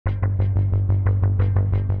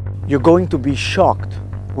You're going to be shocked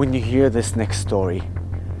when you hear this next story.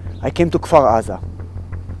 I came to Kfar Aza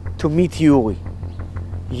to meet Yuri.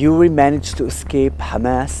 Yuri managed to escape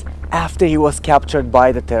Hamas after he was captured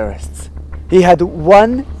by the terrorists. He had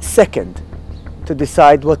 1 second to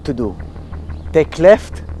decide what to do. Take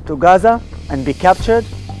left to Gaza and be captured,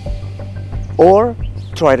 or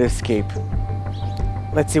try to escape.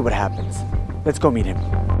 Let's see what happens. Let's go meet him.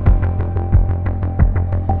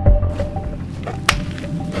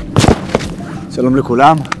 Shalom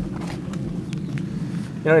לכולם.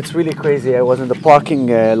 You know, it's really crazy. I was in the parking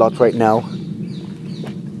lot right now.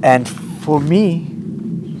 And for me,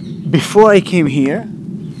 before I came here,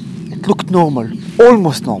 it looked normal.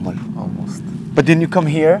 Almost normal. Almost. But then you come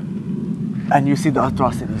here and you see the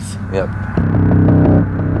atrocities. Yep.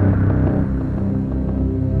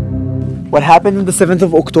 What happened on the 7th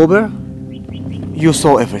of October, you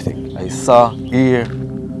saw everything. I saw, hear,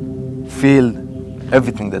 feel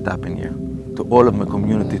everything that happened here. To all of my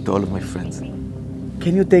community, to all of my friends.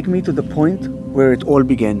 Can you take me to the point where it all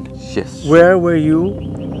began? Yes. Where were you?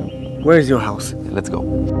 Where is your house? Let's go.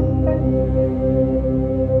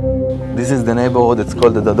 This is the neighborhood. It's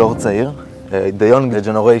called the Dor Tzair, the young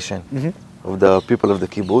generation of the people of the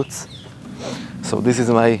kibbutz. So this is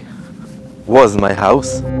was my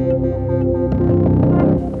house.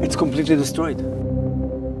 It's completely destroyed.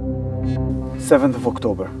 7th of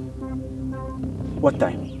October. What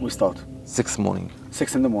time we start? 6 morning.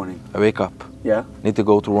 6 in the morning. I wake up. Yeah? Need to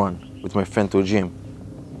go to run with my friend to a gym.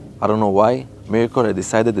 I don't know why. Miracle, I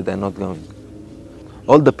decided that I'm not going.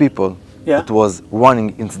 All the people that was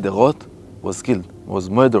running into the road was killed, was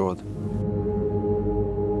murdered.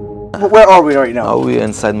 Where are we right now? Now we're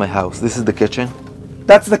inside my house. This is the kitchen.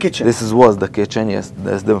 That's the kitchen? Was the kitchen, yes.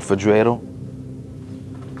 That's the refrigerator.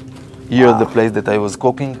 Here's the place that I was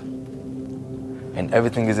cooking. And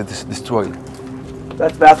everything is destroyed.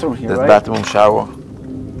 That's bathroom here, That's right? bathroom, shower.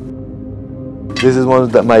 This is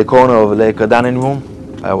my corner of like a dining room.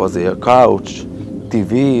 I was a couch,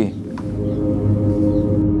 TV.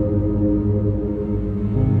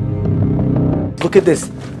 Look at this.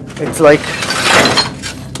 It's like...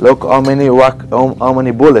 Look how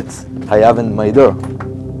many bullets I have in my door.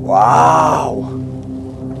 Wow.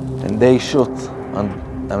 And they shoot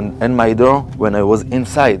in my door when I was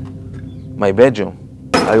inside my bedroom.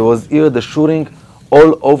 I was hear the shooting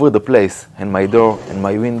all over the place, in my door, in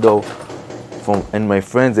my window, and my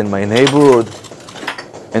friends in my neighborhood,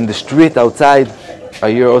 in the street outside.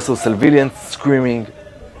 I hear also civilians screaming.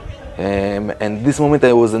 And this moment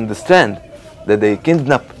I was understand that they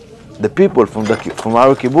kidnap the people from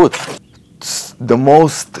our kibbutz. It's the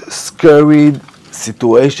most scary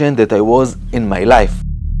situation that I was in my life.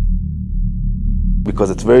 Because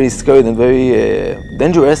it's very scary and very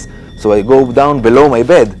dangerous, so I go down below my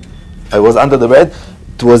bed. I was under the bed.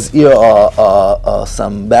 It was here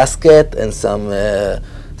some basket and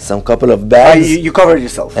some couple of bags. You covered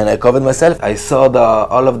yourself. And I covered myself. I saw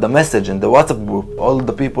all of the message in the WhatsApp group. All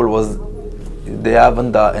the people they have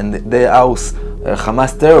in their house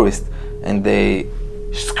Hamas terrorists, and they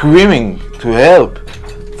screaming to help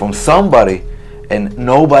from somebody, and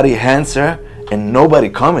nobody answer and nobody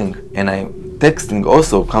coming. And I'm texting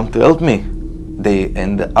also, come to help me.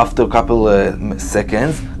 And after a couple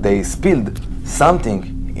seconds, they spilled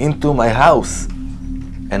something into my house,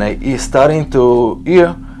 and I starting to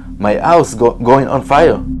hear my house going on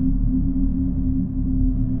fire.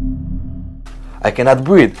 I cannot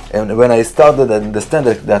breathe, and when I started to understand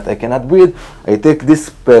that I cannot breathe, I take this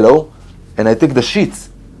pillow and I take the sheets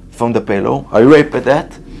from the pillow, I wrap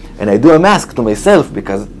that, and I do a mask to myself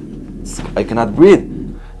because I cannot breathe.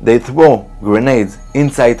 They throw grenades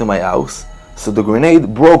inside to my house, so the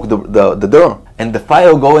grenade broke the door, and the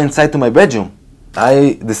fire go inside to my bedroom.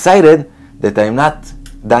 I decided that I'm not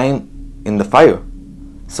dying in the fire,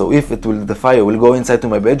 so if the fire will go inside to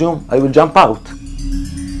my bedroom, I will jump out.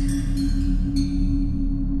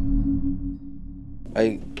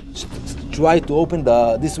 I tried to open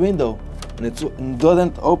this window, and it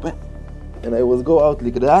doesn't open, and I was go out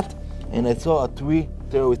like that, and I saw 3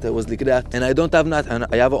 terrorists that was like that, and I don't have nothing,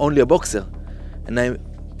 I have only a boxer, and I'm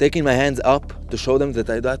taking my hands up to show them that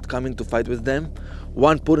I'm not coming to fight with them.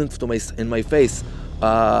 One put in my face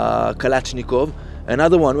Kalashnikov,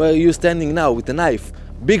 another one, where are you standing now with a knife,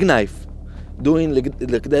 big knife, doing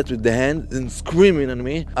like that with the hand and screaming at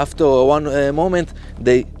me. After one moment,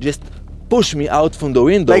 they just push me out from the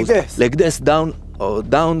windows, like this, down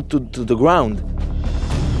to the ground.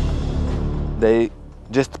 They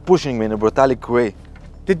just pushing me in a brutalic way.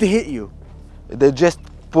 Did they hit you? They just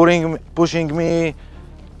pushing me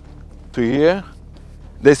to here.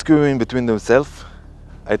 They screaming between themselves.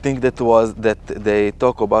 I think that was that they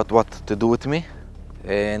talk about what to do with me,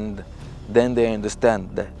 and then they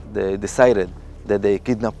understand that they decided that they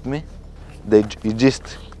kidnapped me. They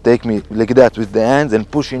just take me like that with the hands and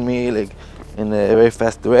pushing me like in a very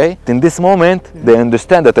fast way. In this moment, they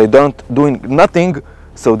understand that I don't doing nothing,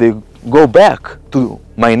 so they go back to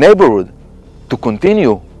my neighborhood to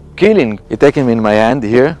continue killing. He taken me in my hand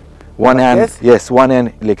here. One Like hand, this? yes, one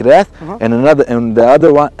hand like that, and another, and the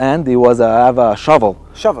other one hand, he was I have a shovel.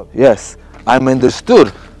 Shovel. Yes, I'm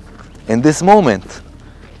understood in this moment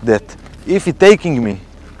that if he taking me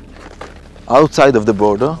outside of the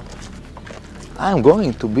border, I'm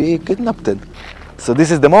going to be kidnapped. So this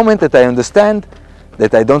is the moment that I understand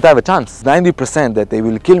that I don't have a chance. 90% that they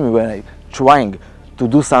will kill me when I'm trying to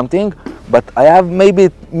do something, but I have maybe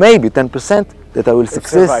 10% that I will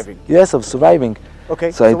succeed. Surviving. Yes, of surviving. Okay.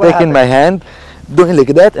 So I what take in my hand, doing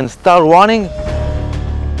like that, and start running.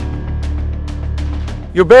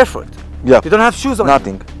 You're barefoot. Yeah, You don't have shoes on.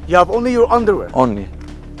 nothing, You have only your underwear. only.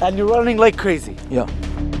 And you're running like crazy. Yeah.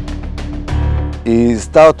 He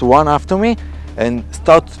start to run after me and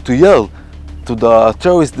start to yell to the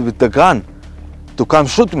terrorist with the gun to come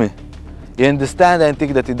shoot me. He understand and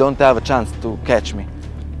think that he don't have a chance to catch me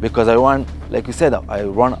because I run, like you said, I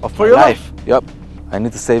run of For my your life. Yep. I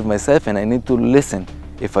need to save myself and I need to listen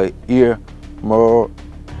if I hear more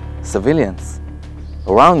civilians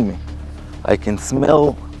around me. I can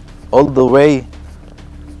smell all the way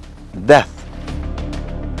death.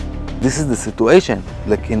 This is the situation.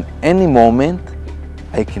 Like in any moment,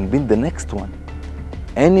 I can be the next one.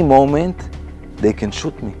 Any moment, they can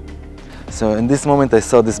shoot me. So in this moment, I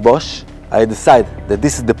saw this bush. I decide that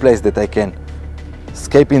this is the place that I can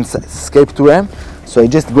escape to them. So I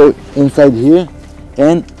just go inside here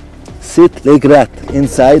and sit like that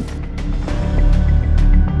inside.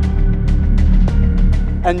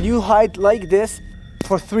 And you hide like this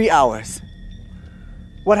for 3 hours.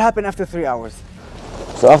 What happened after 3 hours?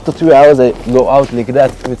 So after 3 hours, I go out like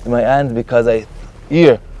that with my hands because I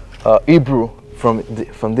hear Hebrew from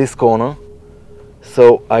this corner.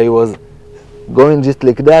 So I was going just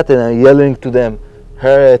like that and I'm yelling to them,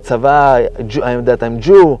 "Hey, Tzava, that I'm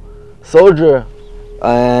Jew, soldier,"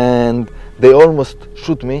 and they almost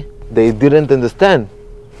shoot me. They didn't understand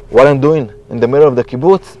what I'm doing in the middle of the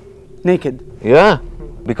kibbutz. Naked. Yeah,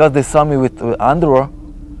 because they saw me with underwear,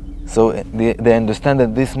 so they understand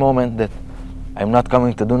at this moment that I'm not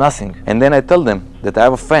coming to do nothing. And then I tell them that I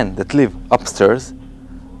have a friend that live upstairs,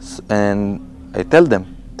 and I tell them,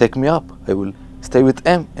 take me up. I will stay with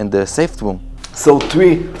them in the safe room. So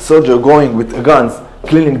 3 soldiers going with guns,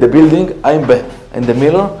 cleaning the building. I'm in the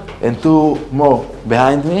middle, and 2 more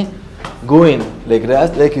behind me, going like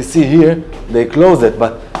that. Like you see here, they close it,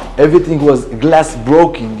 but everything was glass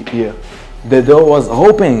broken here. The door was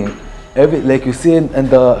open. Like you see in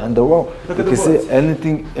the wall. Look at you the see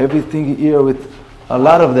bullets. everything here with a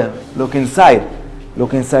lot of them. Look inside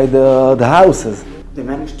the houses. They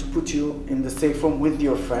managed to put you in the safe room with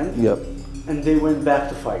your friend. Yep. And they went back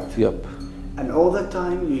to fight. Yep. And all that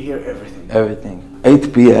time you hear everything. Everything.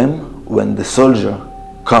 8 p.m. when the soldier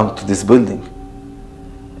come to this building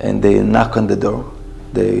and they knock on the door,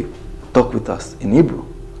 they talk with us in Hebrew.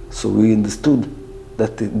 So we understood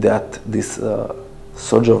that this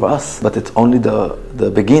soldier of us, but it's only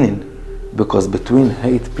the beginning, because between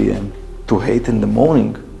 8 p.m. to 8 in the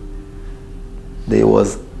morning, they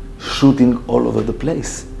was shooting all over the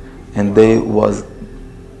place, and they was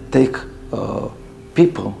take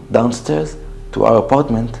people downstairs to our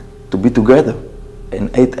apartment to be together. In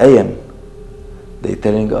 8 a.m. they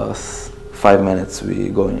telling us 5 minutes we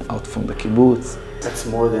going out from the kibbutz. That's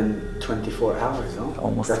more than 24 hours, no?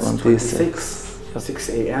 Almost That's 26. 6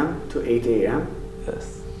 a.m. to 8 a.m.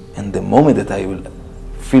 Yes. And the moment that I will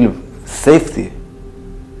feel safety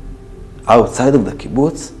outside of the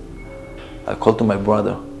kibbutz, I call to my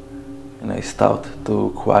brother and I start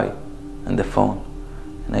to cry on the phone.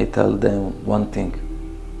 And I tell them one thing,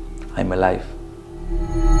 I'm alive.